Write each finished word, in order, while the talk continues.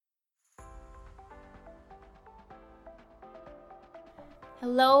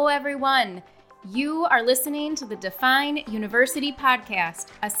Hello, everyone. You are listening to the Define University podcast,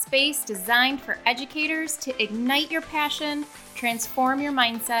 a space designed for educators to ignite your passion, transform your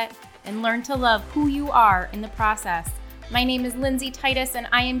mindset, and learn to love who you are in the process. My name is Lindsay Titus, and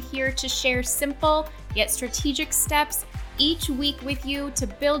I am here to share simple yet strategic steps each week with you to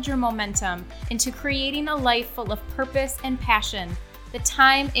build your momentum into creating a life full of purpose and passion. The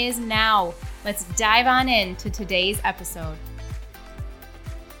time is now. Let's dive on into today's episode.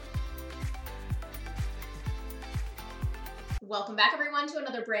 Welcome back, everyone, to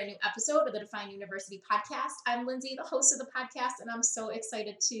another brand new episode of the Define University podcast. I'm Lindsay, the host of the podcast, and I'm so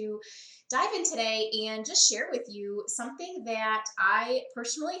excited to dive in today and just share with you something that I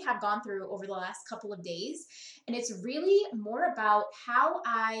personally have gone through over the last couple of days. And it's really more about how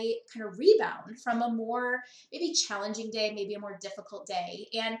I kind of rebound from a more maybe challenging day, maybe a more difficult day.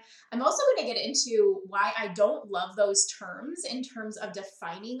 And I'm also going to get into why I don't love those terms in terms of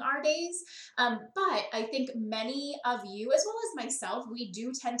defining our days. But I think many of you, as well as myself, we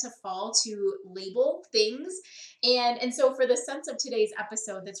do tend to fall to label things. And so for the sense of today's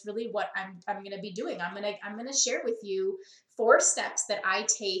episode, that's really what I'm going to be doing. I'm going to share with you 4 steps that I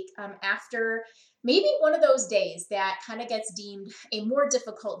take after maybe one of those days that kind of gets deemed a more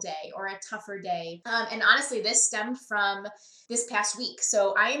difficult day or a tougher day. And honestly, this stemmed from this past week.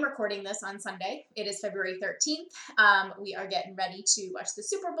 So I am recording this on Sunday. It is February 13th. We are getting ready to watch the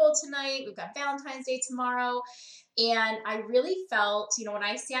Super Bowl tonight. We've got Valentine's Day tomorrow. And I really felt, when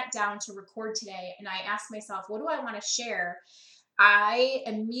I sat down to record today and I asked myself, what do I want to share? I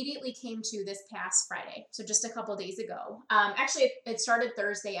immediately came to this past Friday, so just a couple days ago. Actually, it started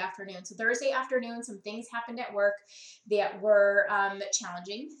Thursday afternoon. So Thursday afternoon, some things happened at work that were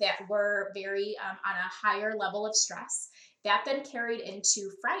challenging, that were very on a higher level of stress. That then carried into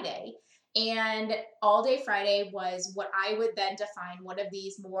Friday. And all day Friday was what I would then define one of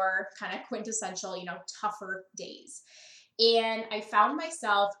these more kind of quintessential, tougher days. And I found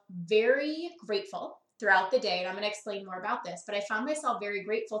myself very grateful throughout the day, and I'm going to explain more about this, but I found myself very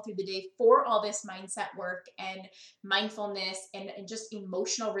grateful through the day for all this mindset work and mindfulness and just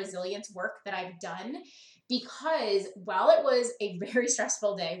emotional resilience work that I've done, because while it was a very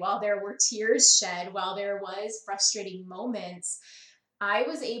stressful day, while there were tears shed, while there was frustrating moments, I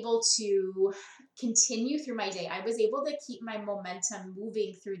was able to continue through my day. I was able to keep my momentum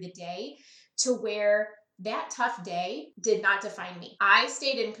moving through the day to where that tough day did not define me. I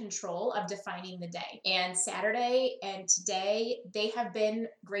stayed in control of defining the day. And Saturday and today, they have been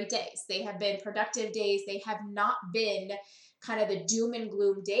great days. They have been productive days. They have not been kind of the doom and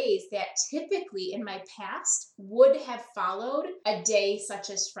gloom days that typically in my past would have followed a day such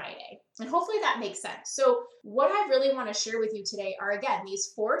as Friday. And hopefully that makes sense. So what I really want to share with you today are, again,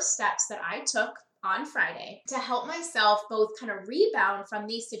 these 4 steps that I took on Friday to help myself both kind of rebound from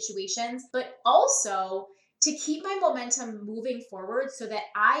these situations, but also to keep my momentum moving forward so that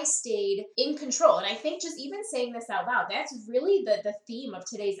I stayed in control. And I think just even saying this out loud, that's really the theme of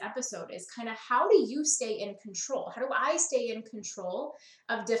today's episode, is kind of how do you stay in control? How do I stay in control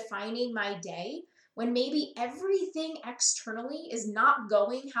of defining my day when maybe everything externally is not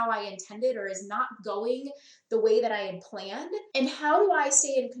going how I intended or is not going the way that I had planned? And how do I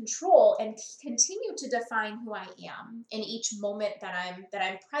stay in control and continue to define who I am in each moment that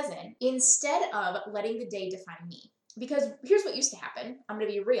I'm present, instead of letting the day define me? Because here's what used to happen. I'm going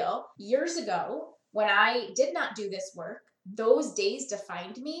to be real. Years ago, when I did not do this work, those days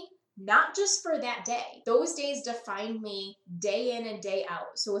defined me. Not just for that day. Those days defined me day in and day out.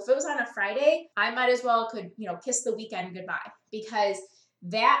 So if it was on a Friday, I might as well could, kiss the weekend goodbye, because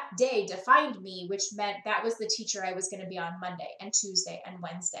that day defined me, which meant that was the teacher I was going to be on Monday and Tuesday and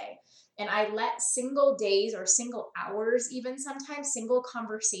Wednesday. And I let single days or single hours, even sometimes single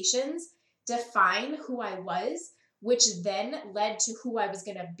conversations, define who I was, which then led to who I was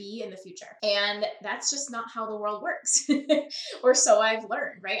going to be in the future. And that's just not how the world works. Or so I've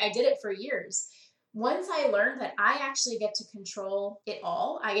learned, right? I did it for years. Once I learned that I actually get to control it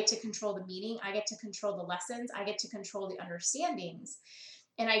all, I get to control the meaning, I get to control the lessons, I get to control the understandings,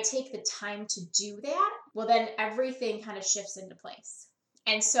 and I take the time to do that, well, then everything kind of shifts into place.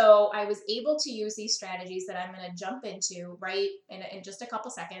 And so I was able to use these strategies that I'm going to jump into right in just a couple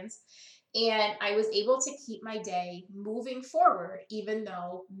seconds. And I was able to keep my day moving forward, even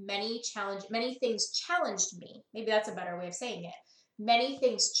though many things challenged me. Maybe that's a better way of saying it. Many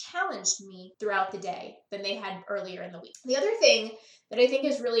things challenged me throughout the day than they had earlier in the week. The other thing that I think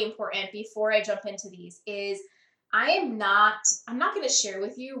is really important before I jump into these is I'm not going to share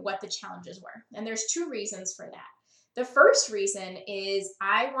with you what the challenges were. And there's 2 reasons for that. The first reason is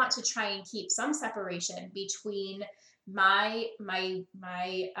I want to try and keep some separation between my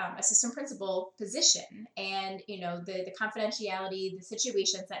assistant principal position, and the confidentiality, the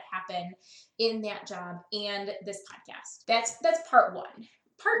situations that happen in that job, and this podcast. That's part one.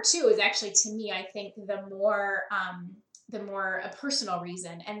 Part two is actually, to me, I think the more a personal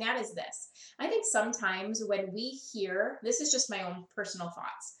reason, and that is this. I think sometimes when we hear, this is just my own personal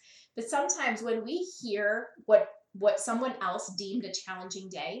thoughts, but sometimes when we hear what someone else deemed a challenging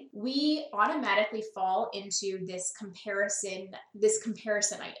day, we automatically fall into this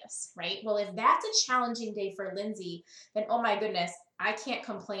comparisonitis, right? Well, if that's a challenging day for Lindsay, then oh my goodness, I can't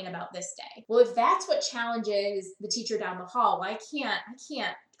complain about this day. Well, if that's what challenges the teacher down the hall, well, I can't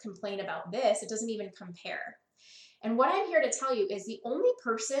complain about this. It doesn't even compare. And what I'm here to tell you is the only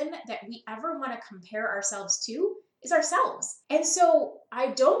person that we ever want to compare ourselves to is ourselves. And so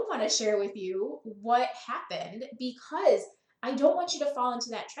I don't want to share with you what happened because I don't want you to fall into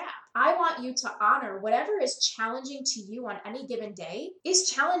that trap. I want you to honor whatever is challenging to you on any given day is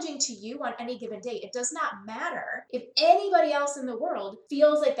challenging to you on any given day. It does not matter if anybody else in the world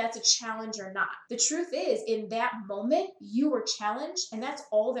feels like that's a challenge or not. The truth is, in that moment, you were challenged, and that's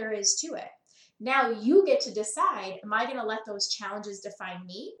all there is to it. Now you get to decide, am I going to let those challenges define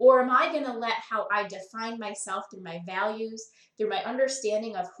me? Or am I going to let how I define myself through my values, through my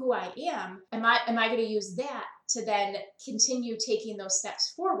understanding of who I am I going to use that to then continue taking those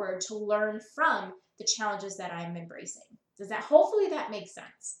steps forward to learn from the challenges that I'm embracing? Hopefully that makes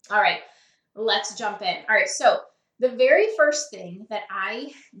sense. All right, let's jump in. All right, so the very first thing that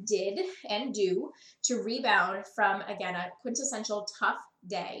I did and do to rebound from, again, a quintessential tough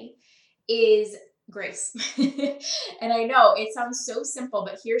day is grace. And I know it sounds so simple,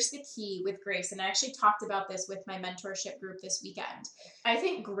 but here's the key with grace. And I actually talked about this with my mentorship group this weekend. I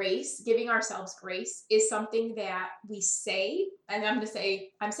think grace, giving ourselves grace, is something that we say, and I'm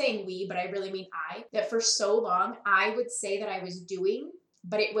saying we, but I really mean that for so long I would say that I was doing,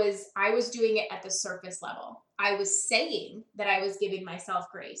 but I was doing it at the surface level. I was saying that I was giving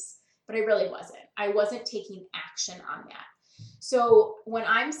myself grace, but I really wasn't. I wasn't taking action on that. So when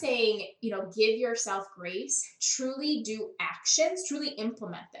I'm saying, give yourself grace, truly do actions, truly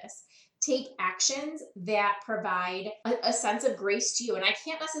implement this. Take actions that provide a sense of grace to you. And I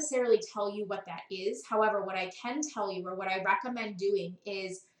can't necessarily tell you what that is. However, what I can tell you, or what I recommend doing,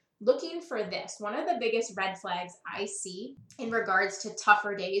 is looking for this. One of the biggest red flags I see in regards to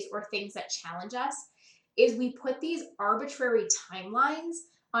tougher days or things that challenge us is we put these arbitrary timelines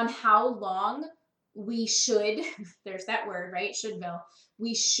on how long we should, there's that word, right?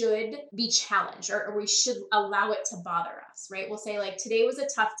 We should be challenged, or we should allow it to bother us, right? We'll say, like, today was a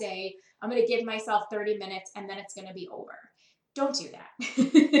tough day. I'm going to give myself 30 minutes and then it's going to be over. Don't do that.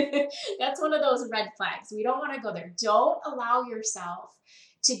 That's one of those red flags. We don't want to go there. Don't allow yourself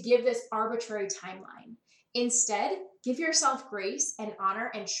to give this arbitrary timeline. Instead, give yourself grace and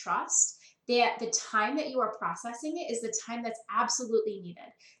honor and trust that the time that you are processing it is the time that's absolutely needed.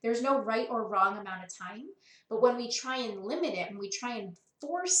 There's no right or wrong amount of time, but when we try and limit it, and we try and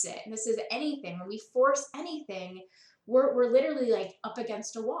force it, and this is anything, when we force anything, we're literally like up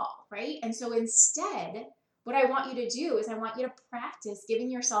against a wall, right? And so instead, what I want you to do is I want you to practice giving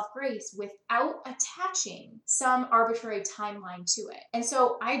yourself grace without attaching some arbitrary timeline to it. And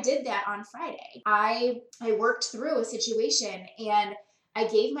so I did that on Friday. I worked through a situation, and I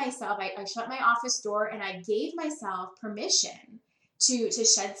gave myself, I shut my office door, and I gave myself permission to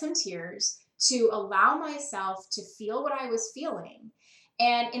shed some tears, to allow myself to feel what I was feeling.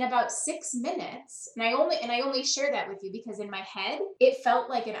 And in about 6 minutes, and I only share that with you because in my head, it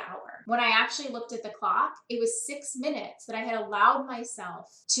felt like an hour. When I actually looked at the clock, it was 6 minutes that I had allowed myself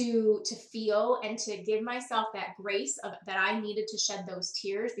to feel and to give myself that grace that I needed to shed those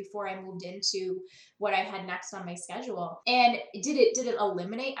tears before I moved into what I had next on my schedule. And did it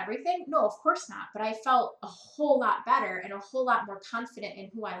eliminate everything? No, of course not. But I felt a whole lot better and a whole lot more confident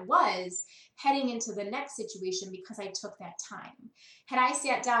in who I was heading into the next situation because I took that time. Had I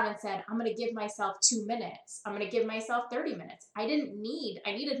sat down and said, I'm going to give myself 2 minutes, I'm going to give myself 30 minutes, I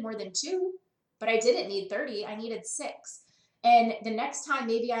needed more than 2, but I didn't need 30, I needed 6. And the next time,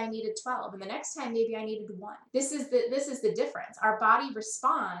 maybe I needed 12. And the next time, maybe I needed 1. This is the difference. Our body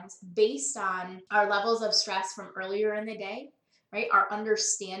responds based on our levels of stress from earlier in the day, right? Our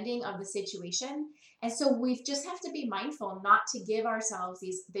understanding of the situation. And so we just have to be mindful not to give ourselves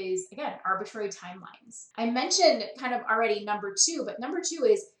these again, arbitrary timelines. I mentioned kind of already number 2, but number 2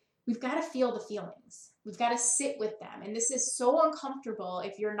 is we've got to feel the feelings. We've got to sit with them. And this is so uncomfortable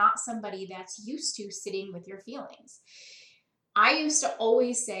if you're not somebody that's used to sitting with your feelings. I used to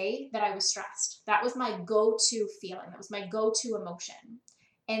always say that I was stressed. That was my go-to feeling. That was my go-to emotion.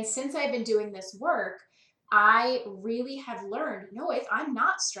 And since I've been doing this work, I really have learned, no, if I'm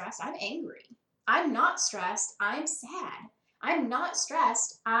not stressed, I'm angry. I'm not stressed, I'm sad. I'm not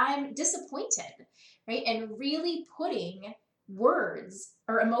stressed, I'm disappointed, right? And really putting words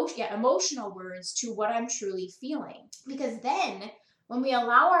or emotional words to what I'm truly feeling. Because then when we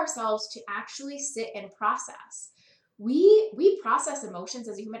allow ourselves to actually sit and process, we process emotions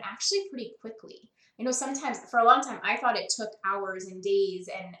as a human actually pretty quickly. Sometimes for a long time I thought it took hours and days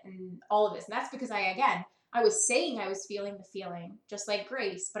and all of this. And that's because I was saying I was feeling the feeling, just like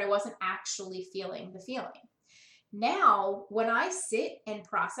Grace, but I wasn't actually feeling the feeling. Now, when I sit and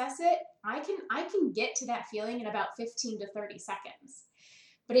process it, I can get to that feeling in about 15 to 30 seconds.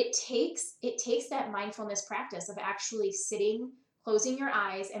 But it takes that mindfulness practice of actually sitting, closing your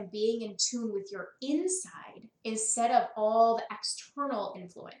eyes, and being in tune with your inside instead of all the external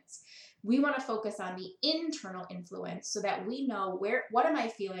influence. We want to focus on the internal influence so that we know what am I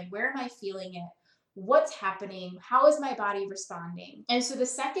feeling? Where am I feeling it? What's happening? How is my body responding? And so the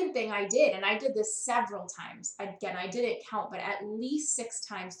second thing I did, and I did this several times, again, I didn't count, but at least 6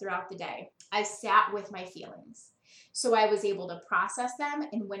 times throughout the day, I sat with my feelings. So I was able to process them.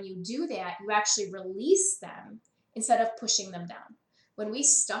 And when you do that, you actually release them instead of pushing them down. When we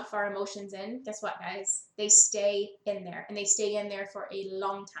stuff our emotions in, guess what, guys? They stay in there, and they stay in there for a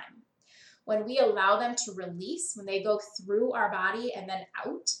long time. When we allow them to release, when they go through our body and then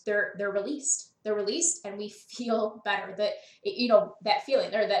out, they're released. They're released, and we feel better. That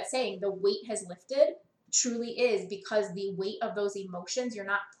feeling, or that saying, the weight has lifted, truly is because the weight of those emotions, you're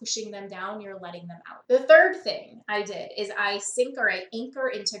not pushing them down, you're letting them out. The third thing I did is I anchor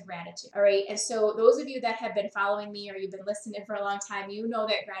into gratitude. All right. And so those of you that have been following me or you've been listening for a long time, you know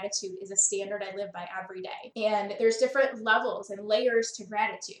that gratitude is a standard I live by every day. And there's different levels and layers to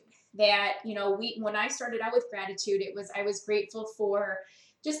gratitude that, when I started out with gratitude, I was grateful for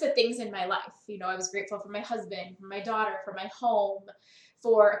just the things in my life. I was grateful for my husband, for my daughter, for my home,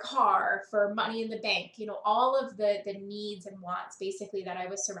 for a car, for money in the bank, all of the needs and wants basically that I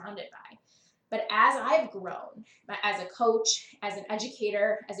was surrounded by. But as I've grown, as a coach, as an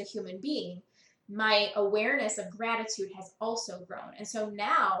educator, as a human being, my awareness of gratitude has also grown. And so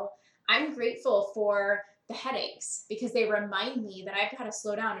now I'm grateful for the headaches because they remind me that I've got to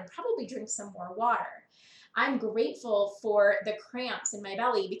slow down and probably drink some more water. I'm grateful for the cramps in my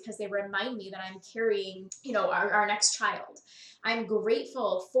belly because they remind me that I'm carrying, our next child. I'm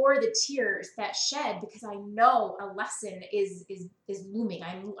grateful for the tears that shed because I know a lesson is looming.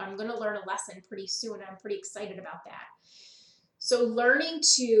 I'm going to learn a lesson pretty soon. I'm pretty excited about that. So learning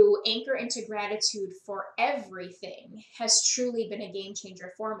to anchor into gratitude for everything has truly been a game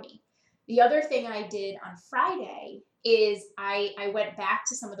changer for me. The other thing I did on Friday is I went back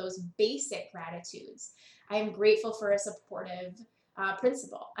to some of those basic gratitudes. I am grateful for a supportive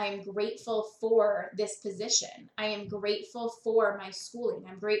principal. I am grateful for this position. I am grateful for my schooling.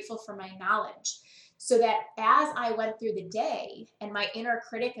 I'm grateful for my knowledge. So that as I went through the day and my inner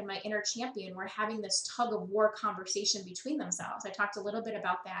critic and my inner champion were having this tug of war conversation between themselves. I talked a little bit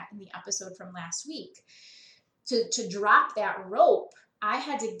about that in the episode from last week. To drop that rope, I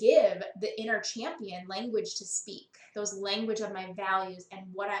had to give the inner champion language to speak, those language of my values and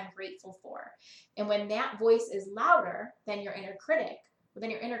what I'm grateful for. And when that voice is louder than your inner critic,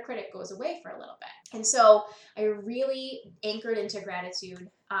 then your inner critic goes away for a little bit. And so I really anchored into gratitude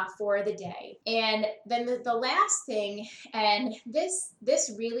for the day. And then the last thing, and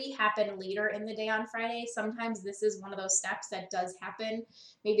this really happened later in the day on Friday. Sometimes this is one of those steps that does happen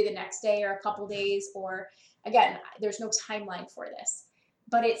maybe the next day or a couple days, or again, there's no timeline for this,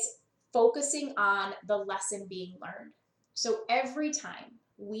 but it's focusing on the lesson being learned. So every time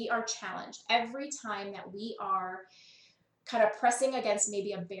we are challenged, every time that we are kind of pressing against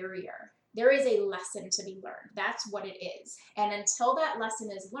maybe a barrier, there is a lesson to be learned. That's what it is. And until that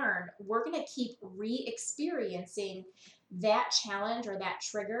lesson is learned, we're going to keep re-experiencing that challenge or that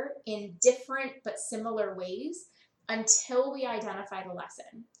trigger in different but similar ways until we identify the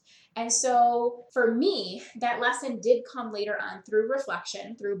lesson. And so for me, that lesson did come later on through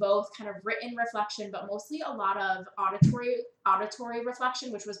reflection, through both kind of written reflection, but mostly a lot of auditory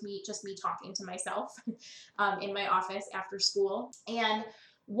reflection, which was me talking to myself in my office after school. And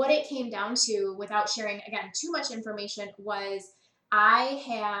what it came down to, without sharing, again, too much information, was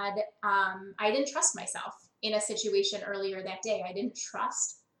I didn't trust myself in a situation earlier that day. I didn't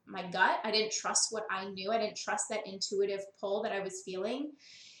trust my gut. I didn't trust what I knew. I didn't trust that intuitive pull that I was feeling.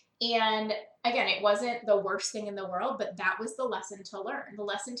 And again, it wasn't the worst thing in the world, but that was the lesson to learn. The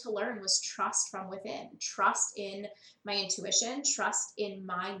lesson to learn was trust from within, trust in my intuition, trust in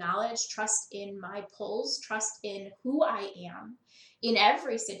my knowledge, trust in my pulls, trust in who I am in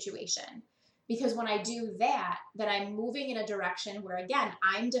every situation. Because when I do that, then I'm moving in a direction where, again,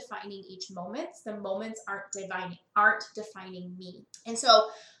 I'm defining each moment. The moments aren't defining me. And so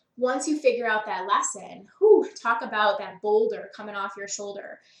once you figure out that lesson, talk about that boulder coming off your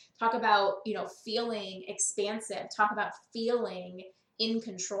shoulder. Talk about, feeling expansive. Talk about feeling in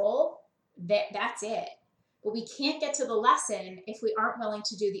control. That's it. But we can't get to the lesson if we aren't willing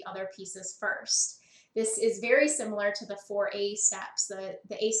to do the other pieces first. This is very similar to the 4A steps, the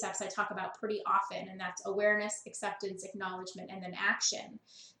A steps I talk about pretty often, and that's awareness, acceptance, acknowledgement, and then action.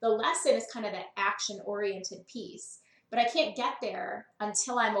 The lesson is kind of that action-oriented piece, but I can't get there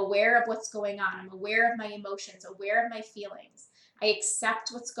until I'm aware of what's going on. I'm aware of my emotions, aware of my feelings. I accept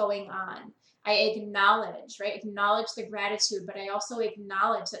what's going on. I acknowledge, right? Acknowledge the gratitude, but I also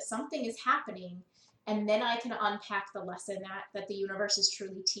acknowledge that something is happening, and then I can unpack the lesson that the universe is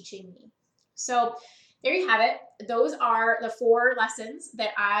truly teaching me. So there you have it. Those are the 4 lessons the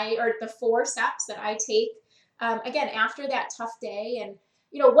 4 steps that I take, again, after that tough day. And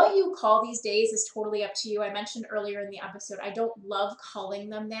what you call these days is totally up to you. I mentioned earlier in the episode, I don't love calling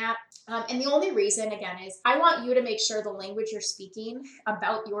them that. And the only reason, again, is I want you to make sure the language you're speaking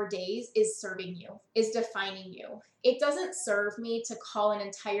about your days is serving you, is defining you. It doesn't serve me to call an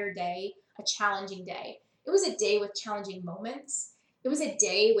entire day a challenging day. It was a day with challenging moments. It was a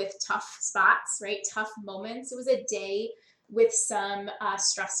day with tough spots, right? Tough moments. It was a day with some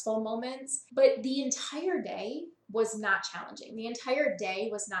stressful moments, but the entire day was not challenging. The entire day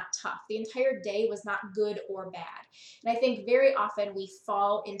was not tough. The entire day was not good or bad. And I think very often we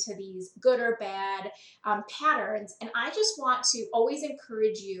fall into these good or bad patterns. And I just want to always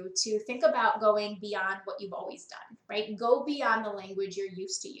encourage you to think about going beyond what you've always done, right? Go beyond the language you're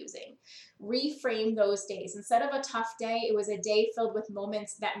used to using. Reframe those days. Instead of a tough day, it was a day filled with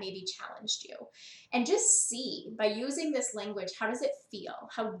moments that maybe challenged you. And just see, by using this language, how does it feel?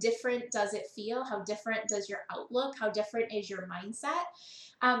 How different does it feel? How different does your outlook? How different is your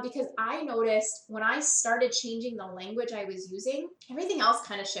mindset? Because I noticed when I started changing the language I was using, everything else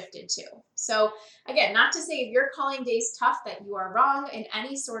kind of shifted too. So again, not to say if you're calling days tough that you are wrong in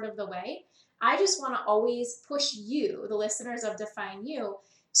any sort of the way. I just want to always push you, the listeners of Define You,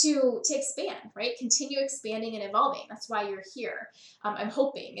 to expand, right? Continue expanding and evolving. That's why you're here. I'm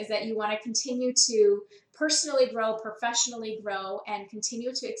hoping is that you want to continue to personally grow, professionally grow, and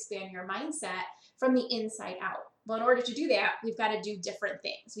continue to expand your mindset from the inside out. Well, in order to do that, we've got to do different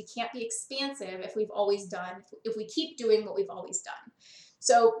things. We can't be expansive if we keep doing what we've always done.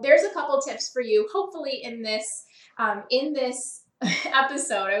 So there's a couple tips for you, hopefully in this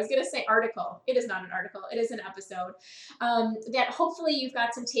episode. I was going to say article. It is not an article. It is an episode. That hopefully you've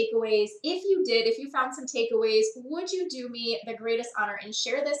got some takeaways. If you found some takeaways, would you do me the greatest honor and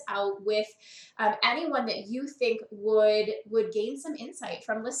share this out with anyone that you think would gain some insight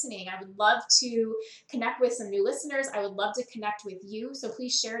from listening? I would love to connect with some new listeners. I would love to connect with you. So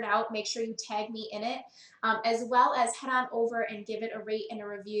please share it out. Make sure you tag me in it, as well as head on over and give it a rate and a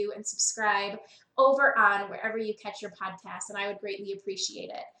review and subscribe over on wherever you catch your podcast, and I would greatly appreciate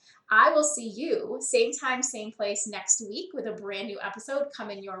it. I will see you same time, same place next week with a brand new episode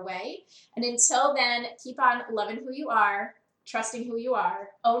coming your way. And until then, keep on loving who you are, trusting who you are,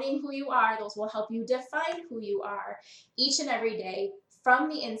 owning who you are. Those will help you define who you are each and every day from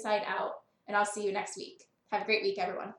the inside out. And I'll see you next week. Have a great week, everyone.